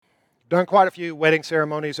Done quite a few wedding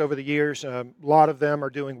ceremonies over the years. A lot of them are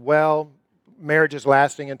doing well. Marriages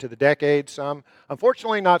lasting into the decades. Some,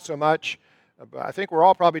 unfortunately, not so much. But I think we're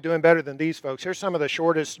all probably doing better than these folks. Here's some of the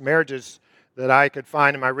shortest marriages that I could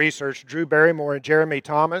find in my research. Drew Barrymore and Jeremy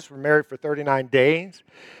Thomas were married for 39 days.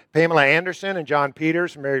 Pamela Anderson and John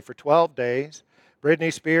Peters were married for 12 days.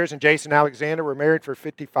 Britney Spears and Jason Alexander were married for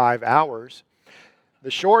 55 hours.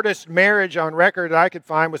 The shortest marriage on record that I could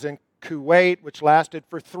find was in Kuwait, which lasted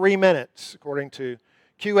for 3 minutes. According to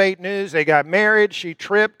Kuwait News, they got married. She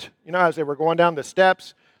tripped. As they were going down the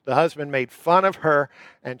steps, the husband made fun of her,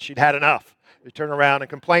 and she'd had enough. They turned around and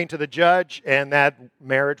complained to the judge, and that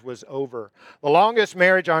marriage was over. The longest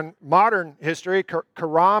marriage on modern history,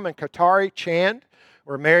 Karam and Qatari Chand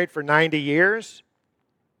were married for 90 years.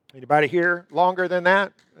 Anybody here longer than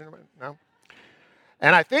that? No?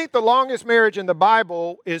 And I think the longest marriage in the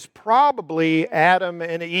Bible is probably Adam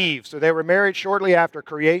and Eve. So they were married shortly after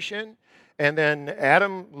creation. And then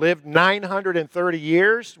Adam lived 930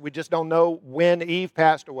 years. We just don't know when Eve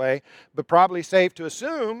passed away. But probably safe to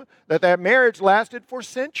assume that that marriage lasted for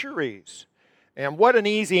centuries. And what an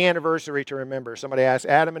easy anniversary to remember. Somebody asks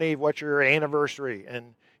Adam and Eve, what's your anniversary?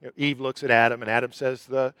 And Eve looks at Adam, and Adam says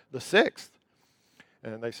the 6th.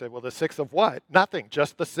 And they said, well, the 6th of what? Nothing,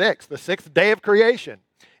 just the 6th day of creation.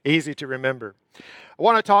 Easy to remember. I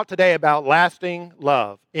want to talk today about lasting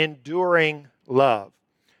love, enduring love.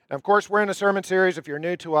 And of course, we're in a sermon series, if you're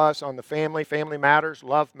new to us, on the family. Family matters,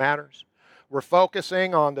 love matters. We're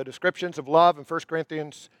focusing on the descriptions of love in 1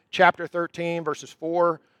 Corinthians chapter 13, verses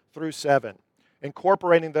 4 through 7,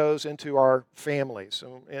 incorporating those into our families.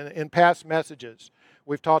 So in past messages,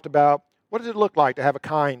 we've talked about what does it look like to have a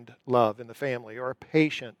kind love in the family, or a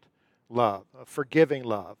patient love, a forgiving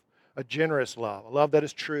love, a generous love, a love that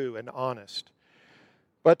is true and honest.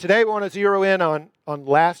 But today we want to zero in on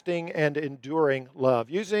lasting and enduring love.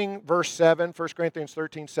 Using verse 7, 1 Corinthians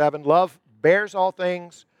 13:7, love bears all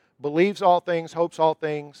things, believes all things, hopes all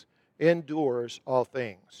things, endures all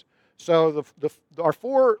things. So our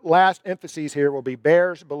 4 last emphases here will be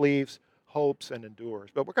bears, believes, hopes, and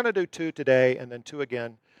endures. But we're going to do 2 today and then 2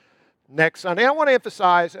 again next Sunday. I want to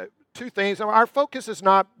emphasize 2 things. Our focus has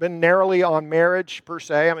not been narrowly on marriage per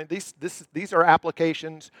se. I mean, these are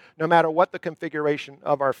applications no matter what the configuration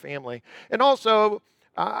of our family. And also,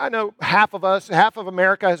 I know half of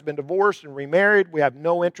America has been divorced and remarried. We have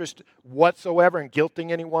no interest whatsoever in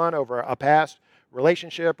guilting anyone over a past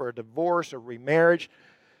relationship or a divorce or remarriage.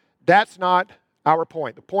 That's not our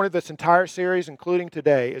point. The point of this entire series, including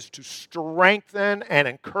today, is to strengthen and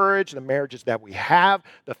encourage the marriages that we have,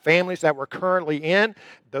 the families that we're currently in,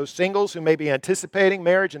 those singles who may be anticipating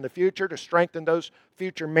marriage in the future, to strengthen those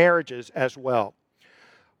future marriages as well.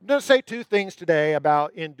 I'm going to say 2 things today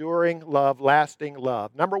about enduring love, lasting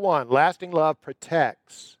love. Number 1, lasting love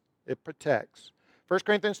protects. It protects. 1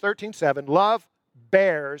 Corinthians 13:7, love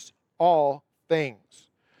bears all things.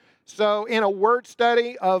 So in a word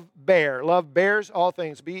study of bear, love bears all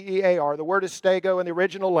things, B-E-A-R. The word is stego in the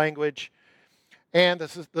original language. And the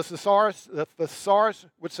thesaurus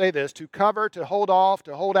would say this: to cover, to hold off,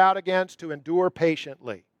 to hold out against, to endure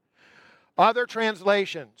patiently. Other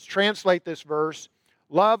translations translate this verse: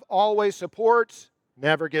 love always supports,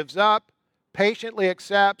 never gives up, patiently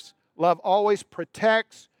accepts, love always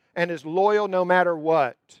protects, and is loyal no matter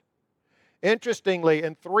what. Interestingly,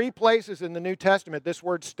 in 3 places in the New Testament, this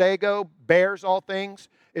word stego, bears all things,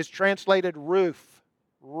 is translated roof.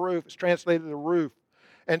 It's translated the roof.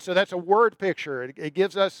 And so that's a word picture. It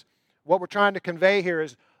gives us what we're trying to convey here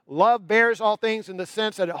is love bears all things in the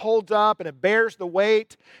sense that it holds up and it bears the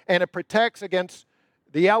weight and it protects against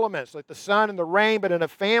the elements like the sun and the rain. But in a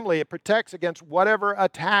family, it protects against whatever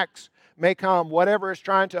attacks may come, whatever is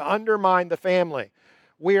trying to undermine the family.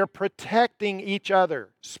 We are protecting each other.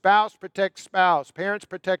 Spouse protects spouse. Parents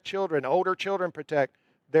protect children. Older children protect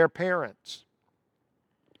their parents.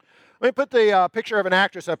 Let me put the picture of an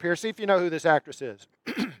actress up here. See if you know who this actress is.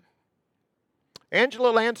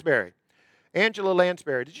 Angela Lansbury. Angela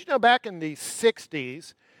Lansbury. Did you know back in the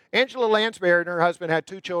 60s, Angela Lansbury and her husband had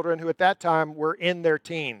 2 children who at that time were in their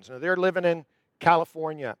teens. Now, they're living in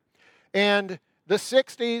California. And the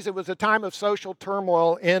 60s, it was a time of social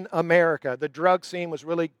turmoil in America. The drug scene was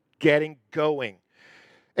really getting going.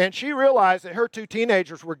 And she realized that her 2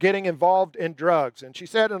 teenagers were getting involved in drugs. And she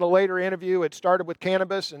said in a later interview, it started with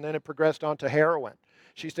cannabis and then it progressed on to heroin.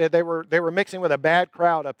 She said they were mixing with a bad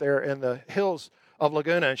crowd up there in the hills of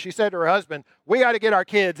Laguna. And she said to her husband, we got to get our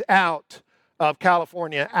kids out of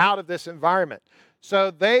California, out of this environment.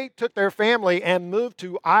 So they took their family and moved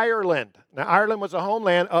to Ireland. Now, Ireland was the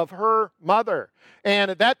homeland of her mother.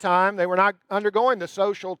 And at that time, they were not undergoing the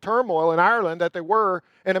social turmoil in Ireland that they were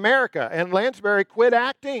in America. And Lansbury quit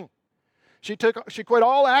acting. She quit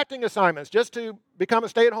all acting assignments just to become a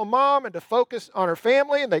stay-at-home mom and to focus on her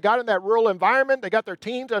family. And they got in that rural environment. They got their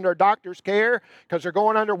teens under a doctor's care because they're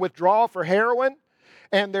going under withdrawal for heroin.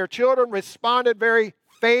 And their children responded very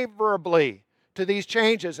favorably to these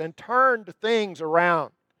changes and turned things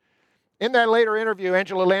around. In that later interview,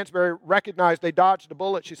 Angela Lansbury recognized they dodged a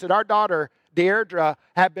bullet. She said, "Our daughter, Deirdre,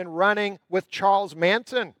 had been running with Charles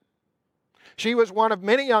Manson. She was one of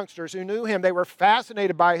many youngsters who knew him. They were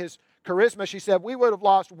fascinated by his charisma." She said, "We would have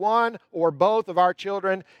lost one or both of our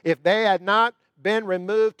children if they had not been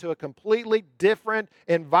removed to a completely different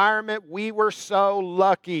environment. We were so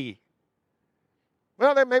lucky."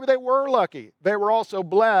 Well, maybe they were lucky. They were also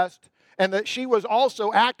blessed, and that she was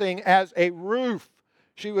also acting as a roof.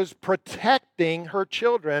 She was protecting her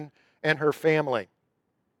children and her family.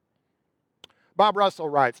 Bob Russell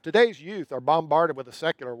writes, "Today's youth are bombarded with a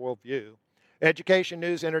secular worldview. Education,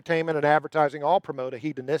 news, entertainment, and advertising all promote a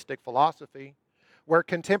hedonistic philosophy where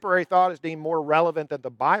contemporary thought is deemed more relevant than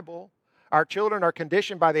the Bible. Our children are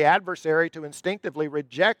conditioned by the adversary to instinctively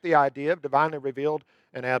reject the idea of divinely revealed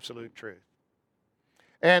and absolute truth."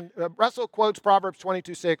 And Russell quotes Proverbs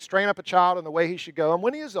 22:6, "Train up a child in the way he should go, and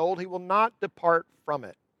when he is old, he will not depart from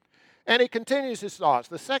it." And he continues his thoughts.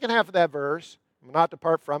 The second half of that verse, "will not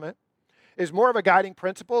depart from it," is more of a guiding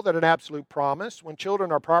principle than an absolute promise. When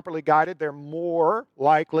children are properly guided, they're more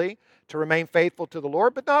likely to remain faithful to the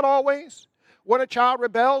Lord, but not always. When a child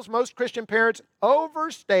rebels, most Christian parents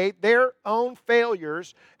overstate their own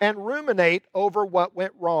failures and ruminate over what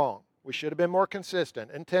went wrong. We should have been more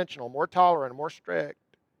consistent, intentional, more tolerant, more strict.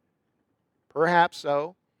 Perhaps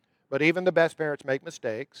so, but even the best parents make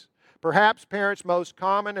mistakes. Perhaps parents' most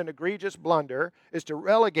common and egregious blunder is to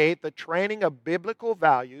relegate the training of biblical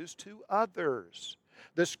values to others.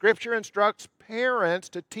 The Scripture instructs parents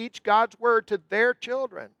to teach God's Word to their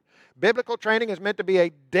children. Biblical training is meant to be a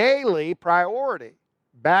daily priority,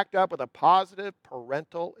 backed up with a positive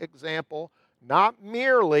parental example, not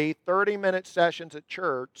merely 30-minute sessions at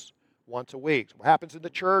church once a week. What happens in the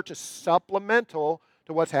church is supplemental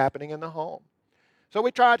to what's happening in the home. So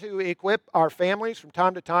we try to equip our families from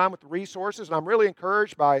time to time with resources, and I'm really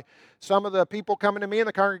encouraged by some of the people coming to me in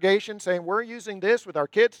the congregation saying, "We're using this with our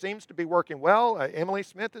kids, seems to be working well." Emily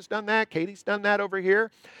Smith has done that, Katie's done that over here,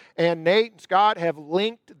 and Nate and Scott have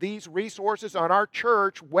linked these resources on our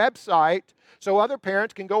church website so other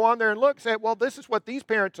parents can go on there and look and say, "Well, this is what these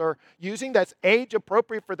parents are using that's age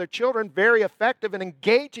appropriate for their children, very effective in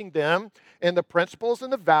engaging them in the principles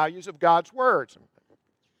and the values of God's words."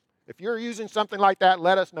 If you're using something like that,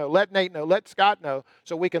 let us know. Let Nate know. Let Scott know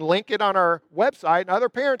so we can link it on our website and other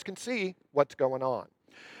parents can see what's going on.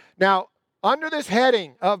 Now, under this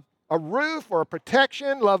heading of a roof or a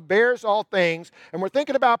protection, love bears all things, and we're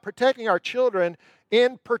thinking about protecting our children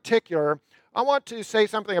in particular, I want to say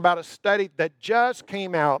something about a study that just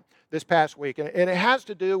came out this past week, and it has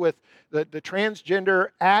to do with the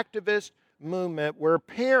transgender activist movement where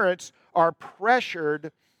parents are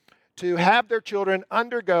pressured to have their children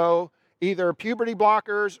undergo either puberty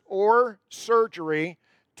blockers or surgery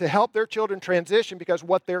to help their children transition, because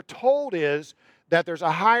what they're told is that there's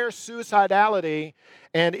a higher suicidality,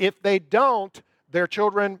 and if they don't, their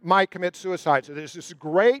children might commit suicide. So there's this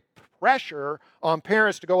great pressure on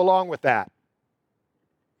parents to go along with that.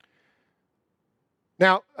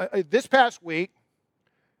 Now, this past week,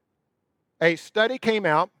 a study came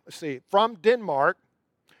out, from Denmark,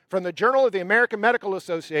 from the Journal of the American Medical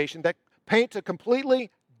Association, that paints a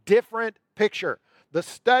completely different picture. The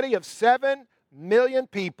study of 7 million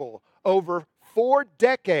people over 4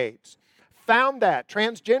 decades found that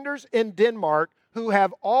transgenders in Denmark who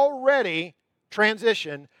have already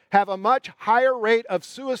transitioned have a much higher rate of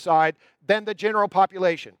suicide than the general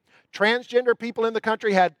population. Transgender people in the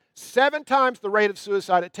country had 7 times the rate of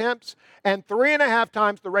suicide attempts and 3.5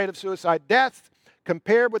 times the rate of suicide deaths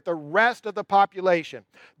compared with the rest of the population.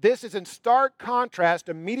 This is in stark contrast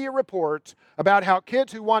to media reports about how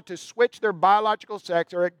kids who want to switch their biological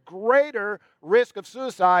sex are at greater risk of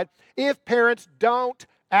suicide if parents don't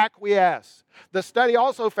acquiesce. The study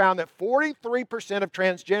also found that 43% of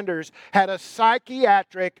transgenders had a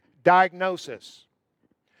psychiatric diagnosis.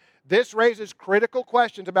 This raises critical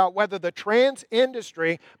questions about whether the trans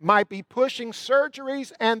industry might be pushing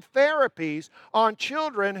surgeries and therapies on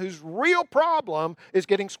children whose real problem is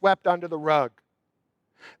getting swept under the rug.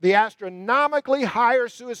 The astronomically higher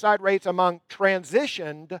suicide rates among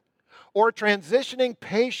transitioned or transitioning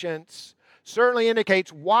patients certainly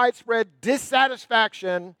indicates widespread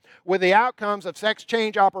dissatisfaction with the outcomes of sex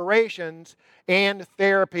change operations and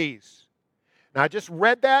therapies. Now, I just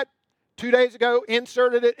read that 2 days ago,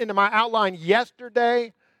 inserted it into my outline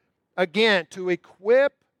yesterday, again, to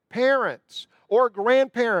equip parents or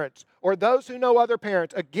grandparents or those who know other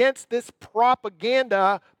parents against this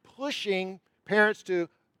propaganda pushing parents to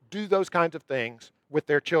do those kinds of things with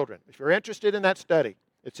their children. If you're interested in that study,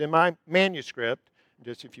 it's in my manuscript.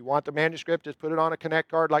 Just if you want the manuscript, just put it on a Connect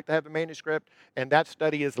card, like to have the manuscript, and that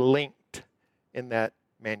study is linked in that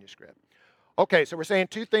manuscript. Okay, so we're saying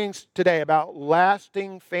two things today about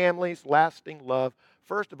lasting families, lasting love.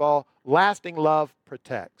 First of all, lasting love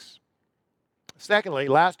protects. Secondly,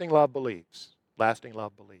 lasting love believes. Lasting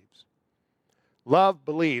love believes. Love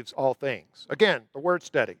believes all things. Again, the word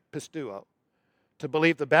study, pisteuo. To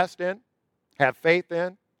believe the best in, have faith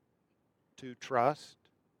in, to trust,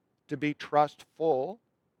 to be trustful,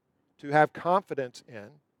 to have confidence in,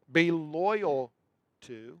 be loyal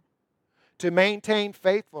to maintain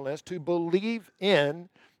faithfulness, to believe in,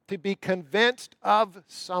 to be convinced of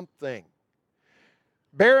something.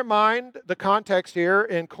 Bear in mind the context here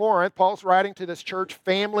in Corinth. Paul's writing to this church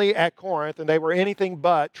family at Corinth, and they were anything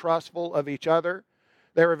but trustful of each other.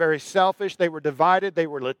 They were very selfish. They were divided. They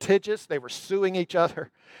were litigious. They were suing each other.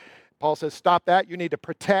 Paul says, stop that. You need to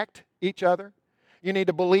protect each other. You need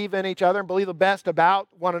to believe in each other and believe the best about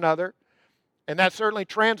one another. And that certainly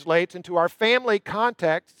translates into our family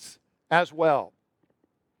contexts as well.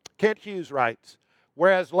 Kent Hughes writes,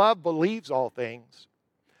 whereas love believes all things,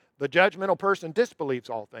 the judgmental person disbelieves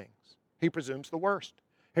all things. He presumes the worst.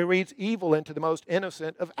 He reads evil into the most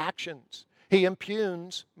innocent of actions. He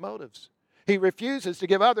impugns motives. He refuses to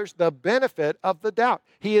give others the benefit of the doubt.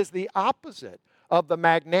 He is the opposite of the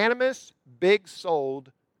magnanimous,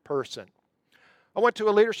 big-souled person. I went to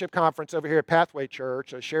a leadership conference over here at Pathway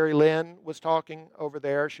Church. Sherry Lynn was talking over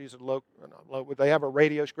there. She's they have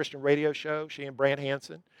a Christian radio show, she and Brant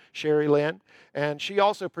Hansen, Sherry Lynn, and she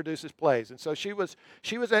also produces plays. And so she was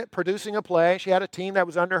producing a play. She had a team that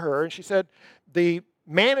was under her, and she said the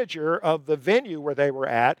manager of the venue where they were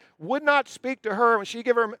at would not speak to her when she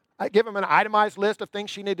give him an itemized list of things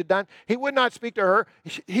she needed done. He would not speak to her.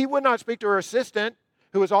 He would not speak to her assistant,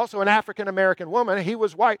 who was also an African-American woman. He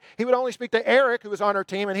was white. He would only speak to Eric, who was on her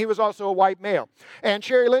team, and he was also a white male. And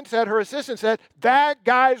Sherry Lynn said, her assistant said, that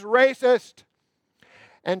guy's racist.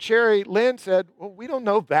 And Sherry Lynn said, well, we don't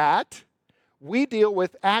know that. We deal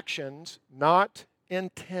with actions, not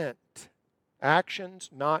intent. Actions,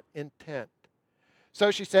 not intent.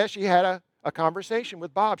 So she says she had a conversation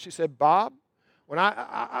with Bob. She said, Bob, when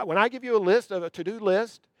I give you a to-do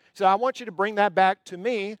list, she said, I want you to bring that back to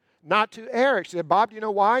me, not to Eric. She said, Bob, do you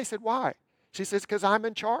know why? He said, why? She says, because I'm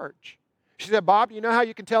in charge. She said, Bob, do you know how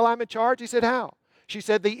you can tell I'm in charge? He said, how? She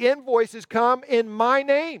said, the invoices come in my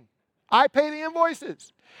name. I pay the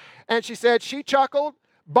invoices. And she said, she chuckled,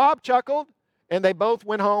 Bob chuckled, and they both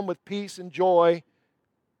went home with peace and joy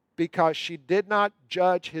because she did not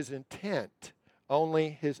judge his intent, only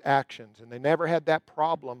his actions. And they never had that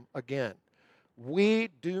problem again. We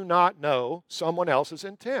do not know someone else's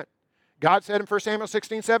intent. God said in 1 Samuel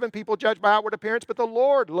 16:7, people judge by outward appearance, but the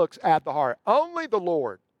Lord looks at the heart. Only the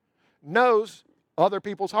Lord knows other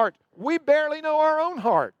people's hearts. We barely know our own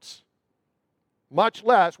hearts, much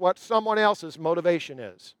less what someone else's motivation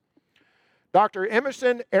is. Dr.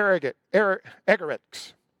 Emerson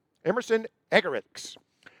Eggerichs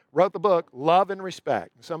wrote the book Love and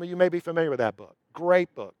Respect. Some of you may be familiar with that book.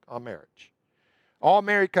 Great book on marriage. All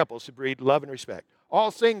married couples should read Love and Respect.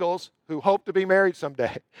 All singles who hope to be married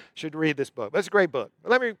someday should read this book. That's a great book.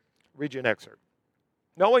 But let me read you an excerpt.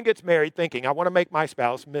 No one gets married thinking, I want to make my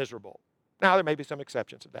spouse miserable. Now, there may be some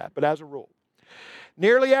exceptions to that, but as a rule,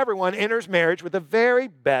 nearly everyone enters marriage with the very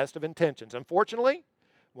best of intentions. Unfortunately,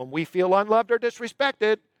 when we feel unloved or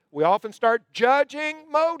disrespected, we often start judging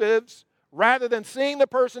motives rather than seeing the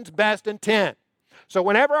person's best intent. So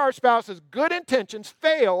whenever our spouse's good intentions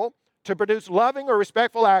fail to produce loving or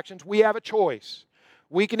respectful actions, we have a choice.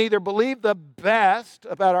 We can either believe the best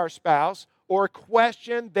about our spouse or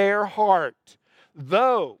question their heart.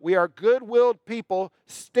 Though we are good-willed people,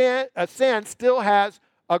 sin still has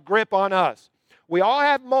a grip on us. We all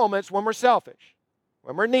have moments when we're selfish,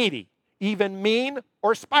 when we're needy, even mean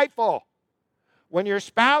or spiteful. When your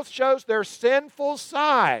spouse shows their sinful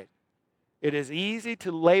side, it is easy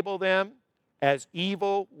to label them as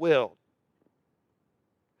evil-willed.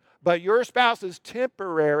 But your spouse's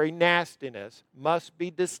temporary nastiness must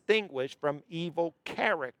be distinguished from evil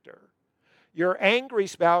character. Your angry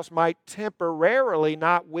spouse might temporarily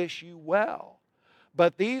not wish you well,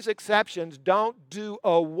 but these exceptions don't do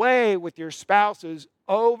away with your spouse's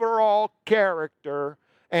overall character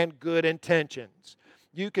and good intentions.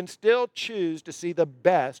 You can still choose to see the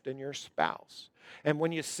best in your spouse. And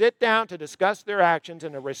when you sit down to discuss their actions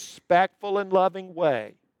in a respectful and loving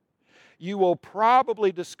way, you will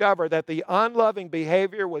probably discover that the unloving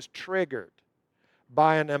behavior was triggered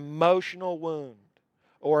by an emotional wound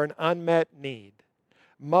or an unmet need.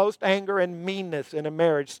 Most anger and meanness in a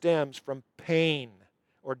marriage stems from pain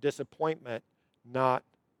or disappointment, not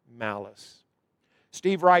malice.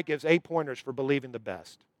 Steve Wright gives 8 pointers for believing the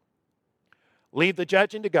best. Leave the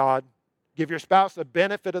judging to God. Give your spouse the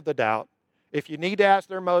benefit of the doubt. If you need to ask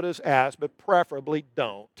their motives, ask, but preferably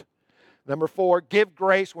don't. Number 4, give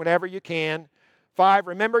grace whenever you can. 5,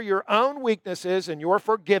 remember your own weaknesses and your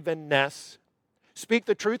forgiveness. Speak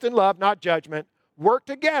the truth in love, not judgment. Work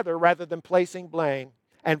together rather than placing blame.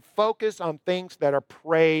 And focus on things that are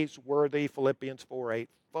praiseworthy. Philippians 4:8.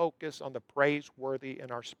 Focus on the praiseworthy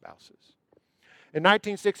in our spouses. In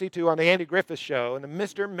 1962, on the Andy Griffith Show, in the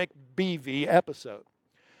Mr. McBeevy episode,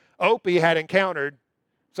 Opie had encountered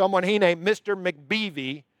someone he named Mr.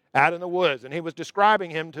 McBeevy out in the woods, and he was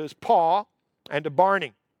describing him to his pa and to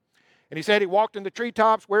Barney. And he said he walked in the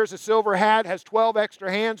treetops, wears a silver hat, has 12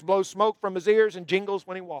 extra hands, blows smoke from his ears, and jingles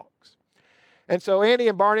when he walks. And so Andy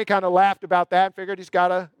and Barney kind of laughed about that and figured he's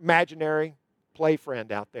got an imaginary play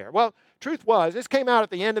friend out there. Well, truth was, this came out at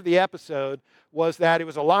the end of the episode, was that he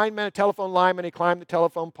was a lineman, a telephone lineman. He climbed the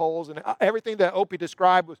telephone poles, and everything that Opie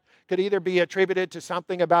described could either be attributed to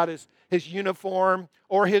something about his uniform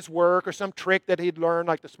or his work or some trick that he'd learned,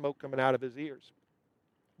 like the smoke coming out of his ears.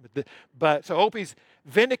 So Opie's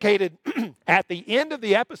vindicated at the end of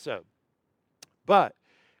the episode. But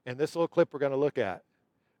in this little clip we're going to look at,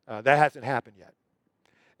 that hasn't happened yet.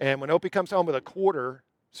 And when Opie comes home with a quarter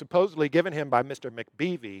supposedly given him by Mr.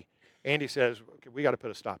 McBeevy, Andy says, okay, we got to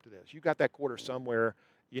put a stop to this. You got that quarter somewhere.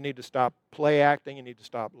 You need to stop play acting. You need to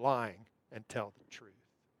stop lying and tell the truth.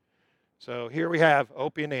 So here we have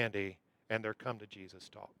Opie and Andy and their come to Jesus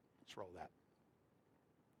talk. Let's roll that.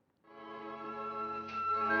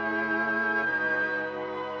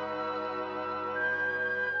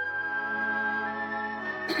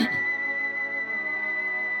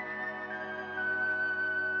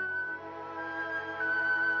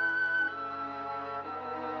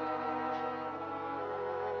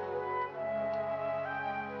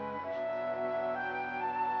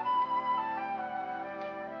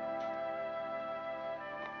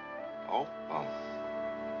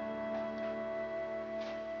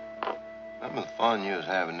 Remember the fun you was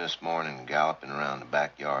having this morning galloping around the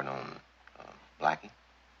backyard on Blackie?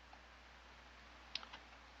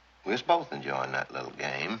 We was both enjoying that little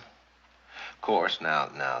game. Of course, now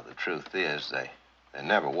the truth is there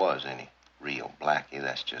never was any real Blackie.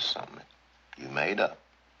 That's just something that you made up.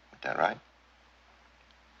 Is that right?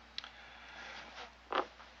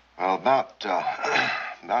 Well, about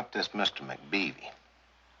this Mr. McBeevy,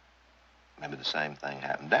 maybe the same thing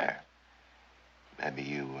happened there. Maybe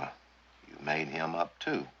you made him up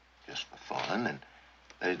too, just for fun,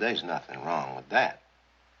 and there's nothing wrong with that.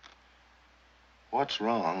 What's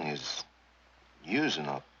wrong is using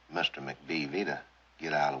a Mr. McBeevy to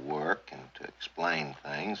get out of work and to explain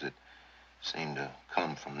things that seem to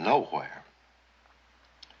come from nowhere.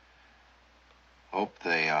 Hope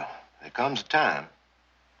there comes a time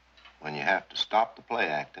when you have to stop the play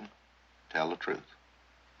acting, tell the truth.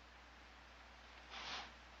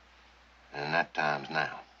 And that time's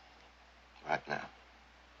now. Right now.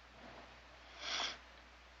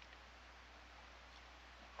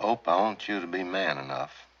 Hope, I want you to be man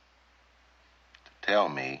enough to tell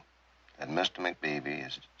me that Mr. McBeevy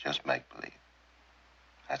is just make-believe.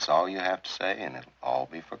 That's all you have to say, and it'll all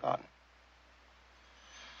be forgotten.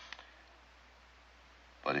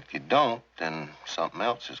 But if you don't, then something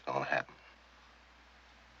else is going to happen.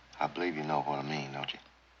 I believe you know what I mean, don't you?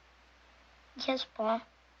 Yes, Pa.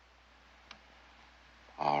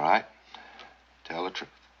 All right. Tell the truth.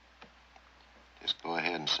 Just go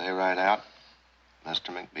ahead and say right out, Mr.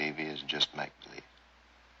 McBeevy is just make-believe.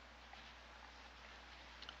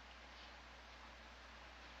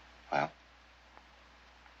 Well,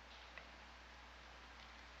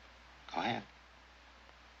 go ahead.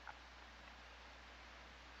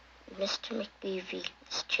 Mr. McBeevy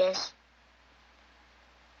is just...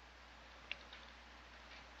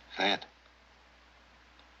 Say it.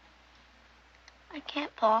 I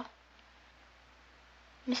can't, Pa.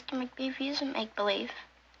 Mr. McBeevy isn't make-believe.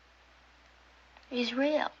 He's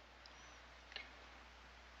real.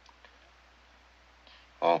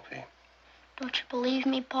 Opie. Don't you believe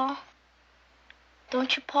me, Pa?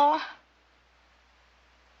 Don't you, Pa?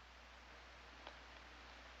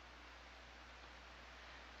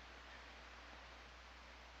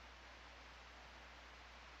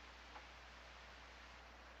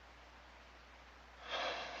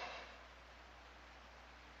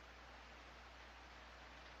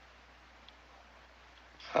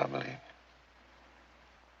 I believe you.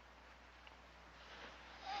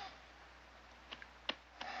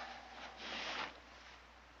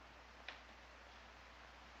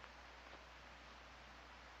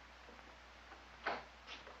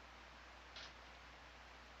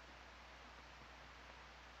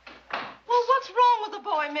 Well, what's wrong with a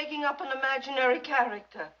boy making up an imaginary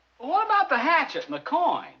character? Well, what about the hatchet and the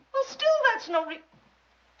coin? Well, still, that's no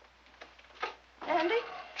Andy?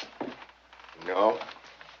 No.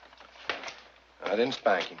 I didn't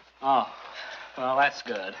spank him. Oh, well, that's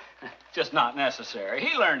good. Just not necessary.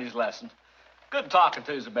 He learned his lesson. Good talking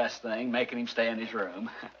to's the best thing, making him stay in his room.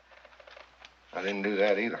 I didn't do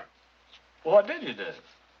that either. Well, what did you do?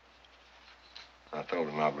 I told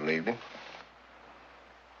him I believed him.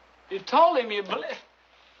 You told him you believed.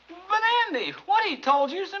 But, Andy, what he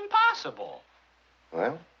told you is impossible.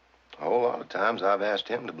 Well, a whole lot of times I've asked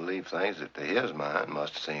him to believe things that to his mind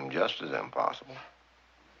must seem just as impossible.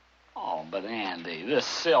 Oh, but, Andy, this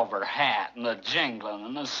silver hat and the jingling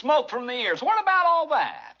and the smoke from the ears, what about all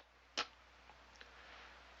that?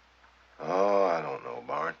 Oh, I don't know,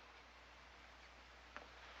 Barn.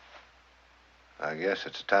 I guess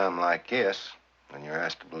it's a time like this when you're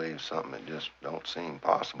asked to believe something that just don't seem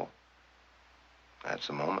possible. That's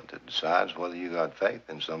the moment that decides whether you got faith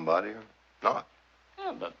in somebody or not.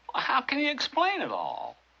 Yeah, but how can you explain it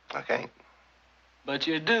all? I can't. But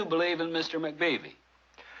you do believe in Mr. McBeevy.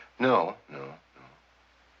 No.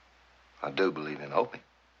 I do believe in Opie.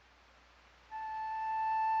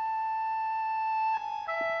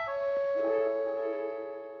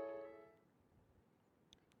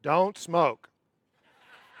 Don't smoke.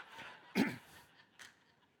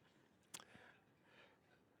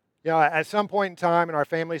 You know, at some point in time in our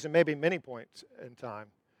families, and maybe many points in time,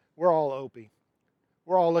 we're all Opie.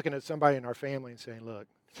 We're all looking at somebody in our family and saying, look,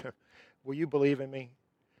 will you believe in me?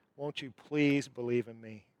 Won't you please believe in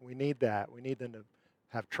me? We need that. We need them to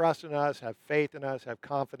have trust in us, have faith in us, have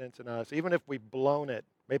confidence in us. Even if we've blown it,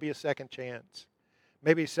 maybe a second chance,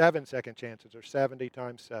 maybe 7 second chances or 70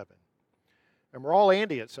 times 7. And we're all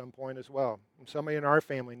Andy at some point as well. And somebody in our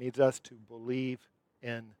family needs us to believe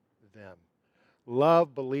in them.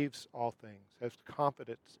 Love believes all things, has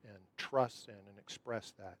confidence in, trusts in, and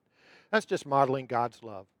express that. That's just modeling God's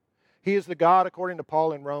love. He is the God, according to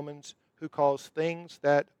Paul in Romans, who calls things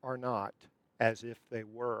that are not as if they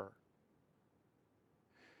were.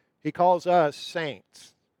 He calls us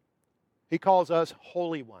saints. He calls us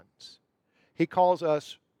holy ones. He calls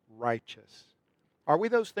us righteous. Are we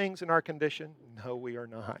those things in our condition? No, we are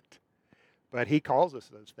not. But He calls us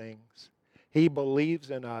those things. He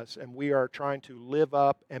believes in us, and we are trying to live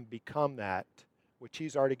up and become that which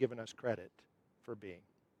He's already given us credit for being.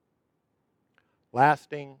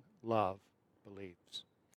 Lasting love believes.